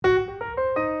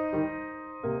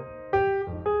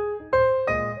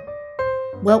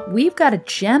Well, we've got a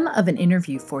gem of an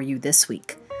interview for you this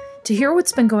week. To hear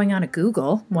what's been going on at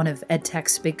Google, one of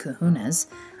EdTech's big kahunas,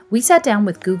 we sat down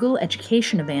with Google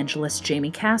Education evangelist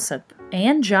Jamie Cassop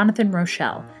and Jonathan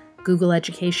Rochelle, Google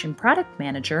Education product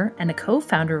manager and a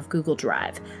co-founder of Google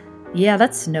Drive. Yeah,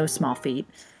 that's no small feat.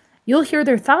 You'll hear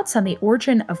their thoughts on the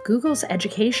origin of Google's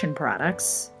education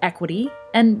products, equity,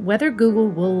 and whether Google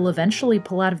will eventually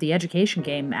pull out of the education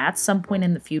game at some point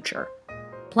in the future.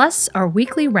 Plus, our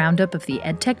weekly roundup of the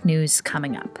EdTech news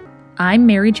coming up. I'm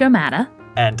Mary Jo Matta.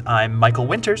 And I'm Michael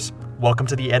Winters. Welcome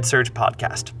to the EdSurge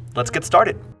podcast. Let's get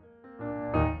started.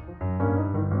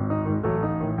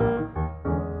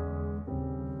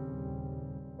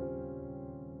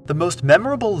 The most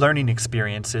memorable learning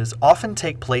experiences often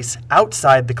take place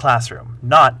outside the classroom,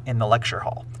 not in the lecture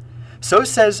hall. So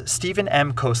says Stephen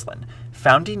M. Koslin,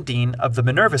 founding dean of the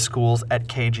Minerva Schools at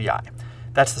KGI.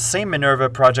 That's the same Minerva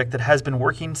project that has been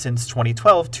working since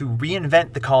 2012 to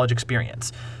reinvent the college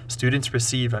experience. Students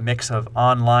receive a mix of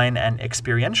online and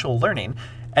experiential learning,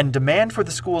 and demand for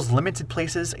the school's limited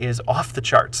places is off the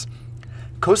charts.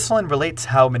 Koslin relates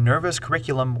how Minerva's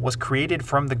curriculum was created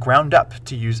from the ground up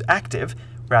to use active,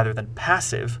 rather than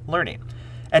passive, learning.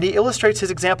 And he illustrates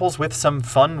his examples with some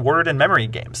fun word and memory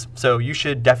games, so you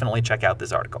should definitely check out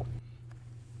this article.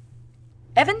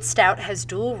 Evan Stout has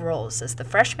dual roles as the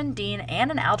freshman dean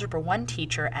and an Algebra 1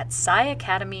 teacher at Psi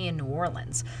Academy in New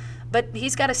Orleans. But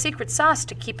he's got a secret sauce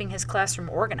to keeping his classroom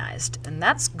organized, and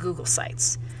that's Google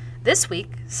Sites. This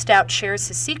week, Stout shares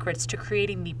his secrets to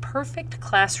creating the perfect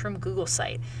classroom Google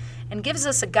site and gives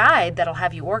us a guide that'll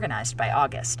have you organized by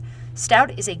August.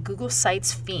 Stout is a Google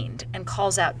Sites fiend and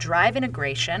calls out Drive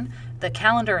integration, the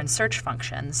calendar and search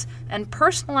functions, and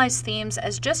personalized themes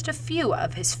as just a few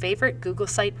of his favorite Google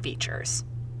Site features.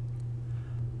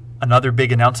 Another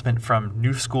big announcement from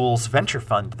New Schools Venture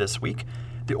Fund this week.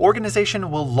 The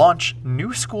organization will launch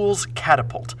New Schools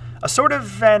Catapult, a sort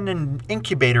of an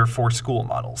incubator for school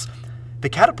models. The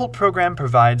Catapult program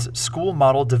provides school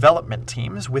model development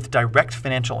teams with direct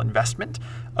financial investment,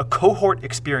 a cohort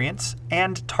experience,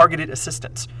 and targeted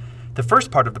assistance. The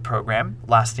first part of the program,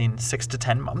 lasting 6 to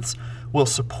 10 months, will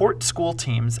support school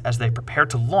teams as they prepare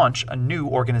to launch a new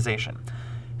organization.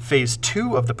 Phase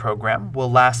 2 of the program will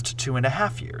last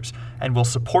 2.5 years and will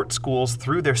support schools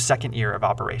through their second year of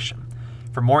operation.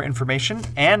 For more information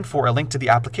and for a link to the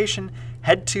application,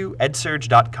 head to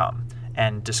edsurge.com.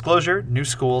 And disclosure, New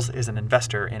Schools is an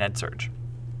investor in EdSurge.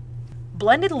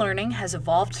 Blended learning has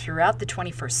evolved throughout the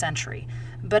 21st century,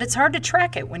 but it's hard to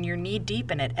track it when you're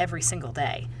knee-deep in it every single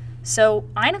day. So,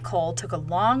 Ina Cole took a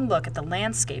long look at the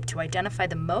landscape to identify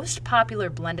the most popular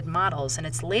blended models in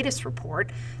its latest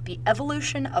report, The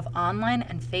Evolution of Online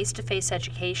and Face-to-Face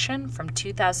Education from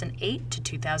 2008 to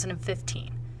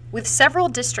 2015. With several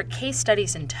district case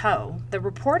studies in tow, the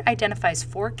report identifies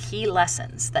 4 key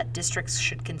lessons that districts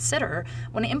should consider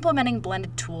when implementing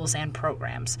blended tools and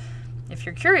programs. If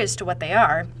you're curious to what they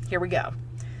are, here we go.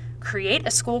 Create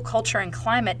a school culture and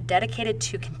climate dedicated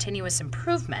to continuous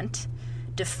improvement,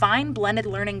 define blended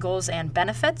learning goals and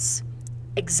benefits,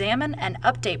 examine and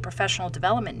update professional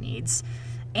development needs,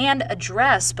 and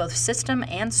address both system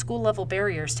and school-level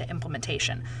barriers to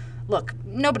implementation. Look,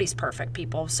 nobody's perfect,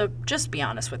 people, so just be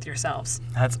honest with yourselves.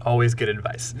 That's always good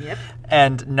advice. Yep.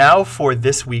 And now for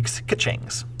this week's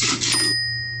ka-chings.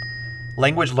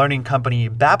 Language learning company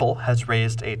Babbel has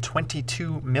raised a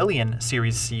 $22 million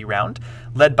Series C round,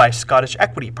 led by Scottish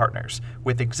Equity Partners,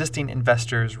 with existing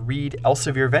investors Reed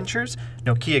Elsevier Ventures,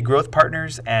 Nokia Growth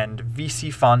Partners, and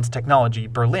VC Funds Technology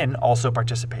Berlin also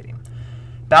participating.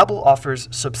 Babbel offers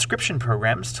subscription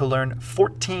programs to learn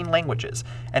 14 languages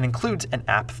and includes an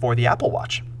app for the Apple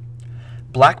Watch.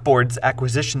 Blackboard's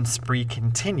acquisition spree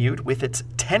continued with its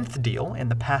 10th deal in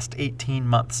the past 18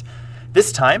 months.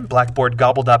 This time, Blackboard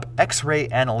gobbled up X-Ray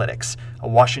Analytics, a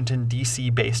Washington,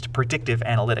 D.C.-based predictive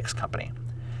analytics company.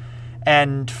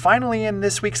 And finally, in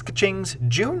this week's ka-chings,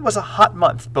 June was a hot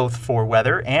month both for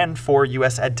weather and for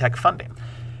U.S. EdTech funding.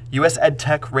 U.S.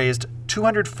 EdTech raised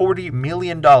 $240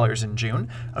 million in June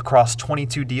across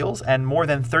 22 deals and more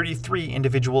than 33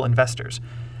 individual investors.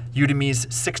 Udemy's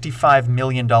 $65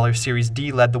 million Series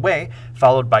D led the way,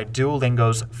 followed by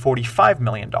Duolingo's $45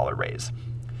 million raise.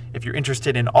 If you're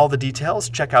interested in all the details,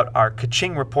 check out our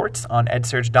ka-ching reports on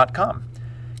edsurge.com.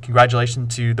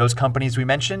 Congratulations to those companies we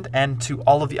mentioned and to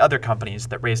all of the other companies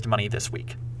that raised money this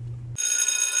week.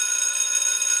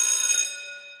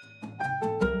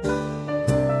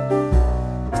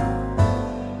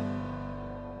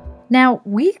 Now,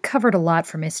 we covered a lot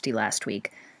from ISTE last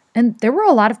week, and there were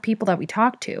a lot of people that we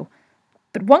talked to.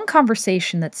 But one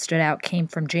conversation that stood out came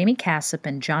from Jamie Cassop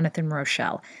and Jonathan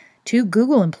Rochelle. two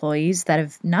Google employees that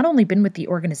have not only been with the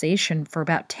organization for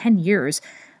about 10 years,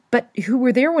 but who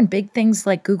were there when big things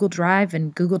like Google Drive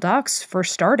and Google Docs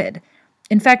first started.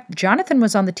 In fact, Jonathan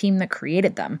was on the team that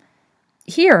created them.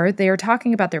 Here, they are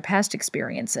talking about their past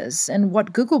experiences and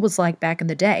what Google was like back in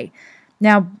the day.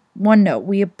 Now, one note,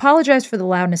 we apologize for the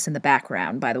loudness in the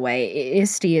background, by the way.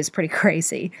 Isti is pretty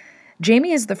crazy.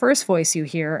 Jamie is the first voice you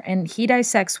hear, and he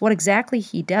dissects what exactly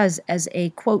he does as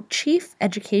a, quote, chief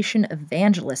education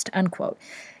evangelist, unquote.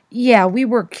 Yeah, we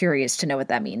were curious to know what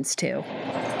that means, too.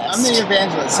 I'm the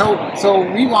evangelist.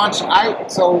 So we launched,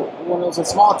 so when it was a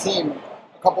small team,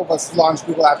 a couple of us launched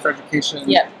Google Apps for Education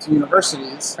to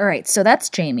universities. All right, so that's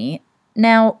Jamie.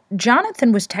 Now,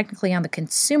 Jonathan was technically on the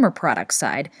consumer product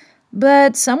side,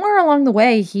 but somewhere along the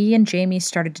way, he and Jamie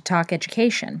started to talk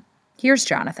education. Here's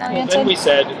Jonathan. Well, then we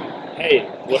said, hey,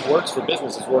 what works for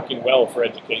business is working well for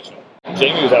education.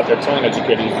 Jamie was out there telling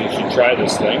educators you should try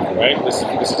this thing, right? This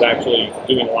is actually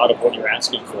doing a lot of what you're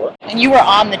asking for. And you were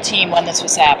on the team when this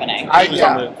was happening.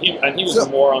 He was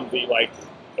more on the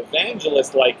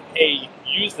evangelist, hey,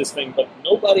 use this thing, but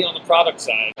nobody on the product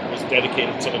side was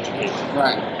dedicated to education.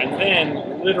 Right. And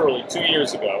then, literally 2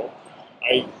 years ago,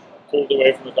 I pulled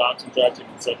away from the Docs and Drive team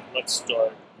and said, let's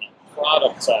start the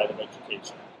product side of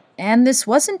education. And this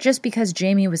wasn't just because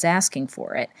Jamie was asking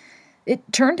for it. It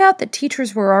turned out that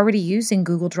teachers were already using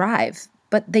Google Drive,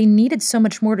 but they needed so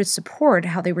much more to support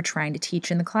how they were trying to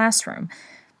teach in the classroom.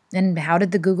 And how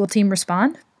did the Google team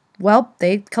respond? Well,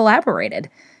 they collaborated.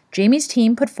 Jamie's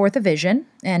team put forth a vision,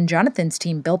 and Jonathan's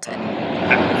team built it.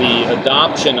 The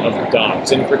adoption of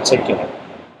Docs in particular,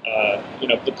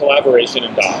 the collaboration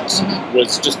in Docs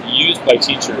was just used by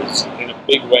teachers in a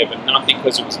big way, but not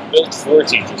because it was built for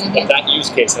teachers. But that use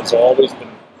case has always been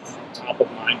top of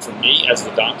mind for me as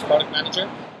the Docs product manager.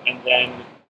 And then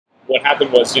what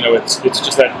happened was, it's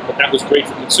just that was great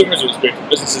for consumers, it was great for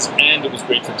businesses, and it was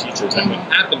great for teachers. And what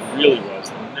happened really was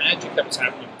the magic that was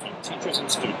happening between teachers and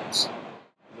students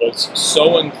was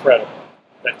so incredible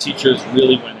that teachers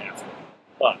really went after it.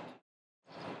 But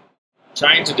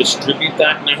trying to distribute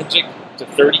that magic to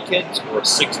 30 kids or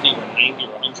 60 or 90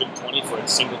 or 120 for a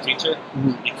single teacher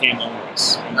became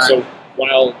onerous. And so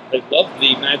while they loved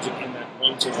the magic in that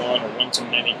one-to-one or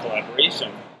one-to-many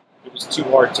collaboration, it was too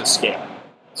hard to scale.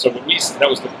 So that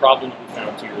was the problem that we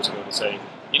found 2 years ago, to say,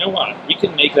 you know what, we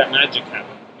can make that magic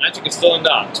happen. Magic is still in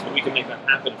Docs, but we can make that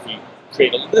happen if we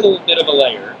create a little bit of a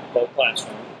layer called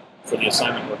Classroom for the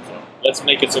assignment workflow. Let's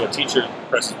make it so a teacher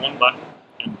presses one button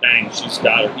and bang, he's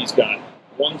got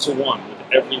one-to-one with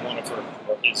every one of her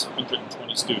or his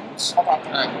 120 students.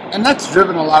 And that's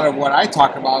driven a lot of what I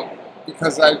talk about,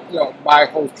 because my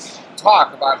whole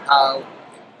talk about how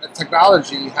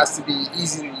technology has to be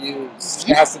easy to use,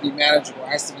 it has to be manageable, it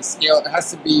has to be scaled, it has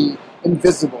to be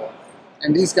invisible.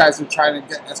 And these guys are trying to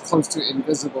get as close to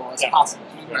invisible as possible,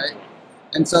 right?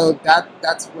 And so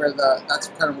that's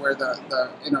kind of where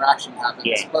the interaction happens.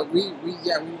 Yeah. But we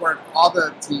work, all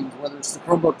the teams, whether it's the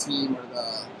Chromebook team or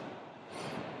the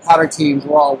product teams,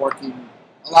 we're all working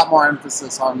a lot more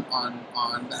emphasis on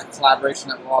that collaboration,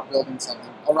 that we're all building something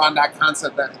around that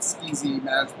concept that it's easy,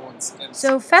 manageable, and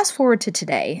So fast forward to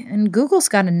today, and Google's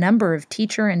got a number of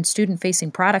teacher and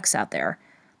student-facing products out there.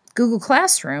 Google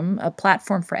Classroom, a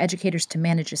platform for educators to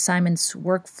manage assignments,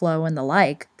 workflow, and the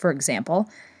like, for example,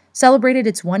 celebrated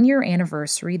its 1-year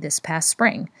anniversary this past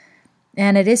spring.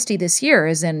 And at ISTE this year,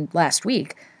 as in last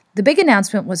week, the big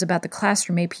announcement was about the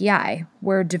Classroom API,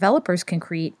 where developers can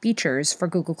create features for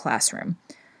Google Classroom.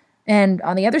 And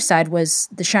on the other side was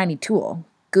the shiny tool,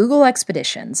 Google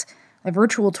Expeditions, a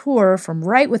virtual tour from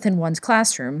right within one's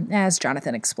classroom, as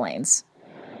Jonathan explains.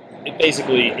 It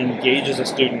basically engages a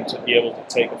student to be able to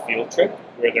take a field trip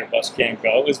where their bus can't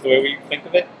go, is the way we think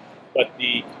of it. But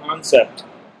the concept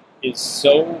is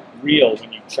so real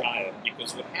when you try it,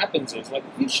 because what happens is, if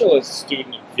you show a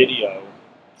student a video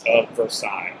of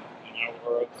Versailles,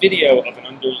 or a video of an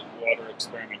underwater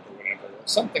experiment or whatever, or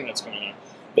something that's going on,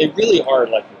 they really are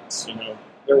like this,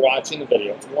 they're watching the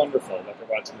video, it's wonderful that they're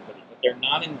watching the video, but they're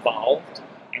not involved,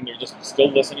 and they're just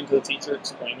still listening to the teacher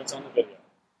explain what's on the video.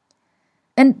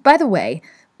 And by the way,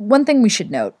 one thing we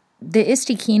should note, the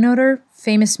ISTE keynoter,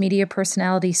 famous media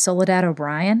personality Soledad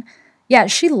O'Brien,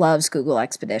 she loves Google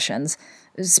Expeditions,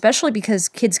 especially because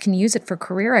kids can use it for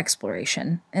career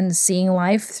exploration and seeing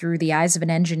life through the eyes of an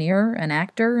engineer, an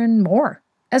actor, and more.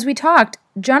 As we talked,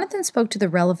 Jonathan spoke to the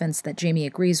relevance that Jamie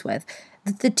agrees with,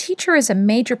 that the teacher is a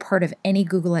major part of any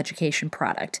Google education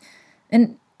product,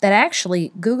 and that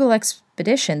actually Google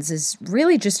Expeditions is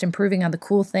really just improving on the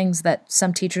cool things that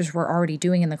some teachers were already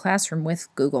doing in the classroom with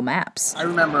Google Maps. I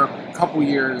remember a couple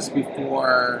years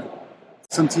before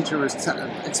some teacher was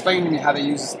explaining to me how they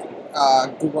use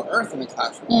Google Earth in the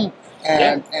classroom,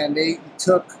 and they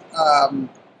took.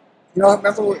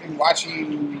 Remember in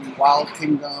watching Wild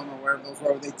Kingdom or wherever those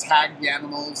were, they tagged the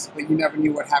animals, but you never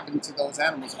knew what happened to those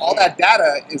animals. All that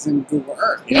data is in Google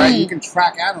Earth, right? You can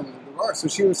track animals in Google Earth. So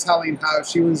she was telling how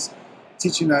she was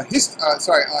teaching an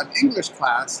English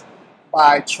class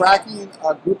by tracking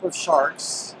a group of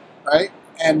sharks, right?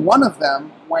 And one of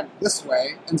them went this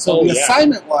way, and so the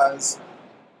assignment was,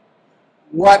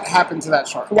 what happened to that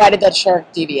shark? Why did that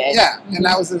shark deviate? Yeah, and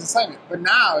that was his assignment. But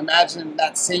now imagine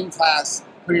that same class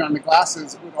putting on the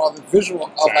glasses with all the visual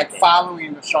of like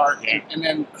following the shark and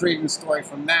then creating a story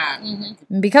from that.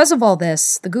 Because of all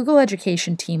this, the Google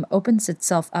Education team opens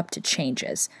itself up to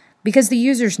changes because the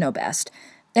users know best.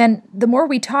 And the more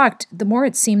we talked, the more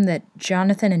it seemed that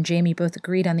Jonathan and Jamie both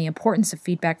agreed on the importance of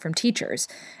feedback from teachers,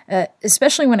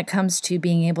 especially when it comes to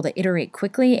being able to iterate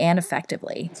quickly and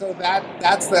effectively. So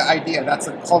that's the idea. That's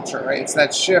the culture, right? It's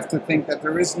that shift to think that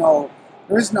there is no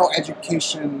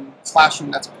education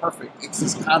classroom that's perfect. It's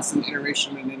this constant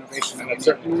iteration and innovation.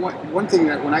 And one thing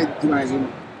that when I do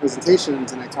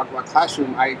presentations and I talk about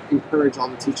classroom, I encourage all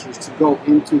the teachers to go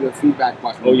into the feedback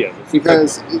button. Oh yeah,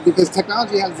 because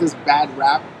technology has this bad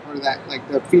rap, or that like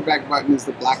the feedback button is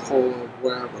the black hole of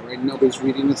wherever, right? Nobody's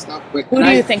reading this stuff. But who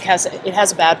do you think has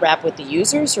a bad rap, with the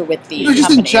users or with the just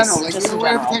companies? In general, like just every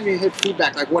time you hit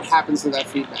feedback, like what happens to that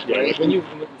feedback? Yeah, right? like when you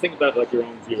think about like your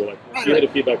own view, like if you hit a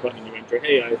feedback button and you enter,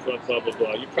 hey, I thought blah blah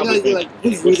blah. You probably think,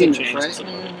 who's reading it,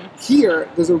 right? Here,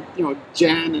 there's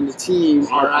Jan and the team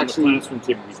are actually the classroom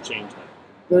team. We've changed that.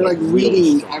 They're like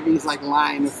reading every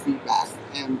line of feedback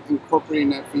and incorporating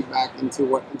that feedback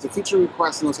into feature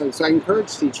requests and those things. So I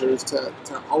encourage teachers to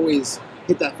always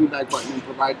hit that feedback button and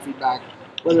provide feedback,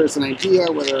 whether it's an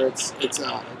idea, whether it's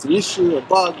an issue, a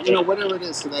bug, whatever it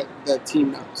is, so that the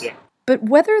team knows. Yeah. But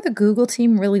whether the Google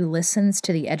team really listens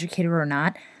to the educator or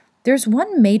not, there's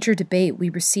one major debate we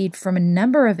received from a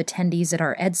number of attendees at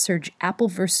our EdSurge Apple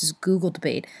versus Google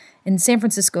debate in San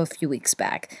Francisco a few weeks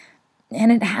back.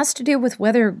 And it has to do with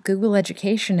whether Google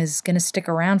Education is going to stick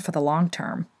around for the long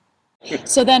term.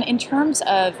 So then in terms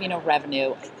of,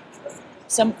 revenue,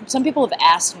 some people have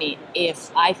asked me if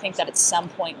I think that at some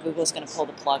point Google's going to pull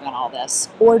the plug on all this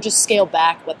or just scale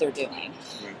back what they're doing.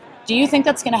 Do you think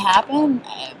that's going to happen?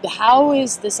 How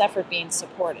is this effort being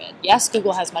supported? Yes,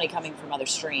 Google has money coming from other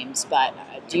streams, but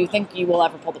do you think you will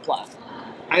ever pull the plug?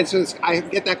 I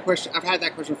get that question. I've had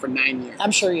that question for 9 years.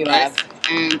 I'm sure you have.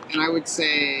 And I would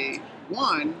say,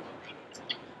 one,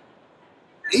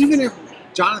 even if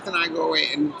Jonathan and I go away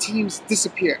and teams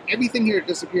disappear, everything here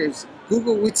disappears,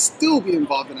 Google would still be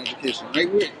involved in education,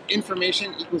 right?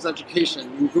 Information equals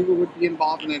education, and Google would be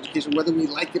involved in education whether we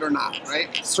like it or not,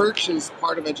 right? Search is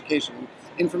part of education.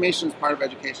 Information is part of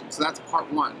education. So that's part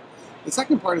one. The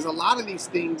second part is a lot of these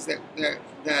things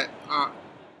that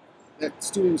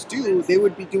students do, they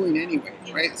would be doing anyway,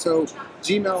 right? So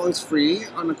Gmail is free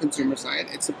on the consumer side.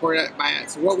 It's supported by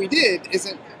ads. So what we did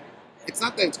it's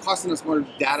not that it's costing us more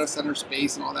data center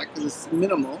space and all that, because it's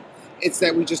minimal. It's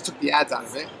that we just took the ads out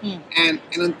of it. And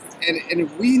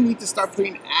if we need to start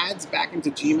putting ads back into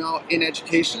Gmail in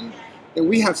education, then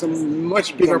we have some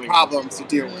much bigger problems to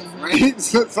deal with, right?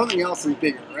 So something else is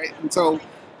bigger, right? And so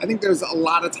I think there's a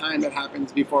lot of time that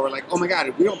happens before we're like, oh my God,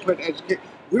 if we don't put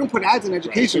ads in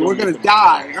education, we're going to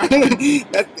die.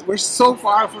 We're so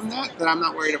far from that I'm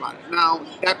not worried about it. Now,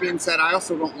 that being said, I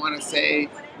also don't want to say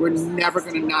we're never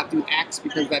going to not do X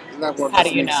because that word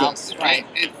doesn't exist, right?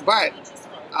 But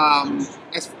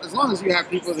as long as you have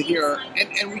people to hear,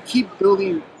 and we keep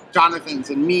building Jonathans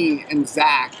and me and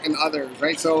Zach and others,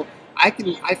 right? So I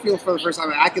feel for the first time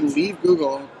that I can leave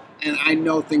Google and I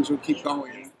know things will keep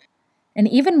going. And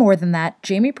even more than that,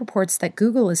 Jamie purports that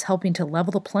Google is helping to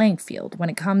level the playing field when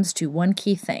it comes to one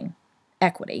key thing: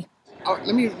 equity. Oh,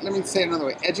 let me say it another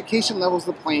way. Education levels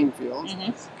the playing field.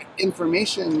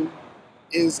 Information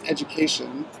is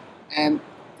education, and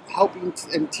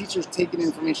and teachers taking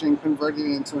information and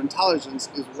converting it into intelligence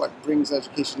is what brings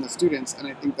education to students. And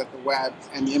I think that the web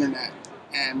and the internet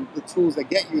and the tools that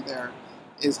get you there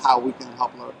is how we can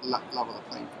help level the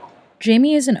playing field.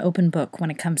 Jamie is an open book when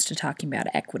it comes to talking about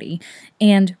equity,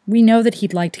 and we know that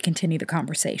he'd like to continue the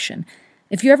conversation.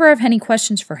 If you ever have any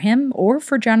questions for him or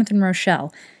for Jonathan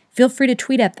Rochelle, feel free to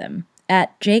tweet at them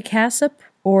at jcassip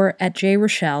or at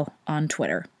jrochelle on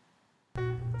Twitter.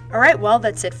 All right, well,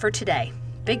 that's it for today.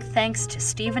 Big thanks to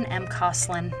Stephen M.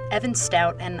 Koslin, Evan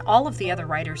Stout, and all of the other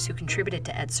writers who contributed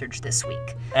to EdSurge this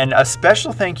week. And a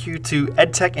special thank you to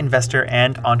EdTech investor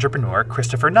and entrepreneur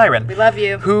Christopher Nyren. We love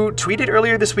you. Who tweeted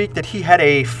earlier this week that he had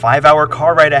a 5-hour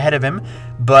car ride ahead of him,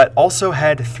 but also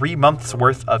had 3 months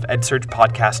worth of EdSurge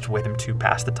podcast with him to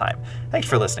pass the time. Thanks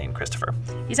for listening, Christopher.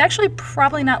 He's actually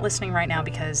probably not listening right now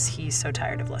because he's so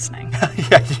tired of listening.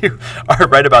 Yeah, you are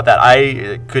right about that.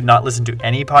 I could not listen to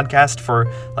any podcast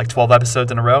for like 12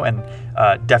 episodes in a row, and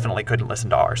definitely couldn't listen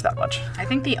to ours that much. I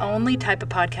think the only type of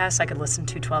podcast I could listen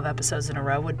to 12 episodes in a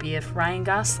row would be if Ryan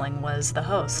Gosling was the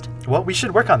host. Well, we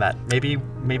should work on that. Maybe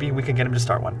we can get him to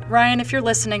start one. Ryan, if you're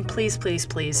listening, please, please,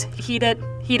 please, heed it.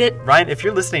 Ryan, if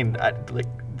you're listening,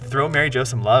 throw Mary Jo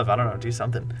some love. I don't know, do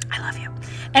something. I love you.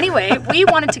 Anyway, we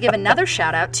wanted to give another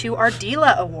shout out to our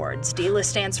DILA Awards. DILA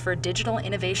stands for Digital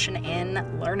Innovation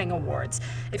in Learning Awards.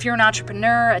 If you're an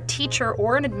entrepreneur, a teacher,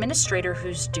 or an administrator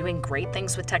who's doing great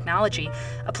things with technology,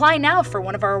 apply now for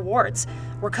one of our awards.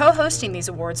 We're co-hosting these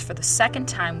awards for the second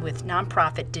time with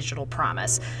nonprofit Digital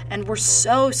Promise, and we're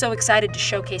so excited to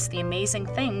showcase the amazing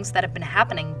things that have been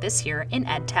happening this year in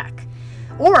EdTech.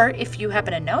 Or if you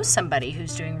happen to know somebody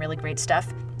who's doing really great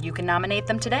stuff, you can nominate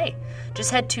them today. Just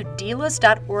head to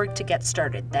dilas.org to get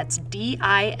started. That's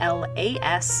DILAS.org.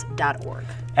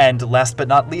 And last but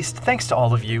not least, thanks to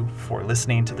all of you for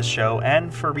listening to the show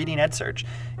and for reading EdSurge.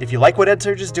 If you like what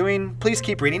EdSurge is doing, please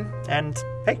keep reading, and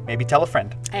hey, maybe tell a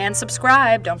friend. And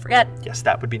subscribe, don't forget. Yes,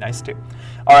 that would be nice too.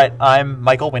 All right, I'm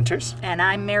Michael Winters. And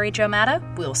I'm Mary Jo Matta.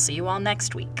 We'll see you all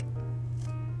next week.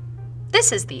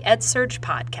 This is the EdSurge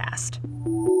Podcast.